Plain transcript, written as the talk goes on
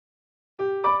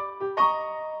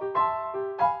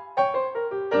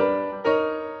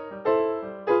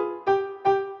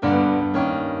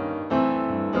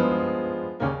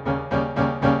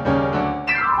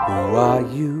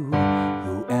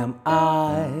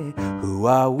Who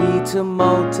are we to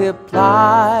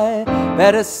multiply?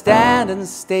 Better stand and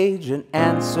stage an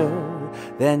answer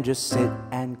than just sit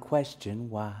and question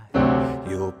why.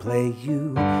 You'll play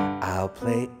you, I'll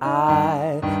play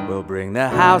I. We'll bring the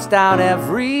house down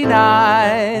every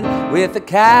night with a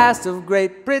cast of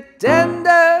great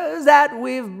pretenders that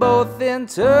we've both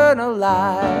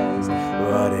internalized.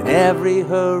 But in every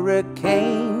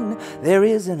hurricane there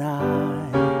is an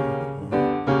eye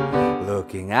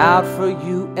looking out for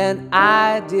you and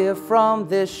I, dear, from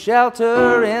this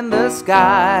shelter in the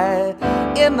sky.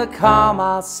 In the calm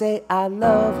I'll say I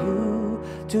love you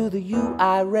to the you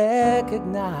I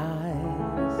recognize.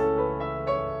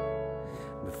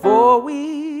 Before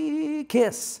we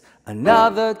kiss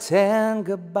another 10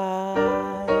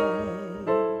 goodbye.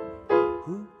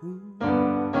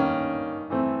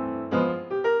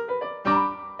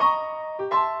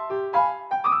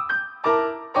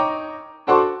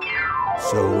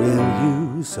 So will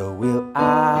you, so will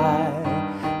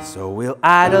I, so we'll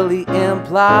idly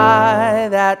imply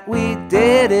that we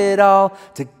did it all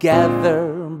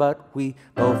together, but we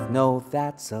both know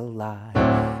that's a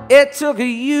lie. It took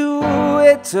you,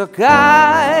 it took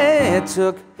it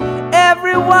took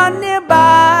everyone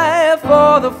nearby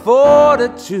for the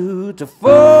fortitude to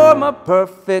form a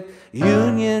perfect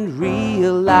union.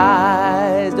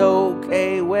 Realized,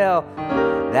 okay, well,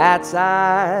 that's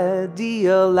idealized.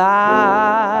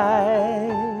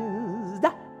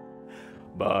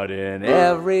 But in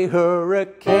every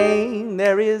hurricane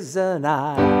there is an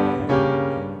eye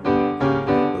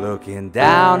looking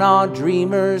down on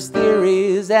dreamers'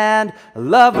 theories and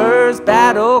lovers'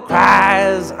 battle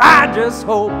cries. I just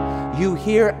hope you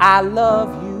hear I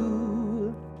love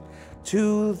you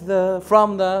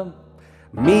from the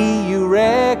me you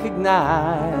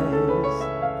recognize.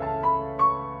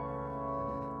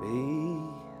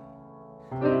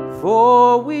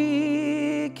 Before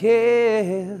we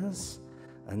kiss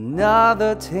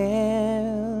another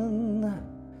 10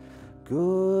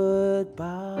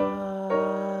 goodbye.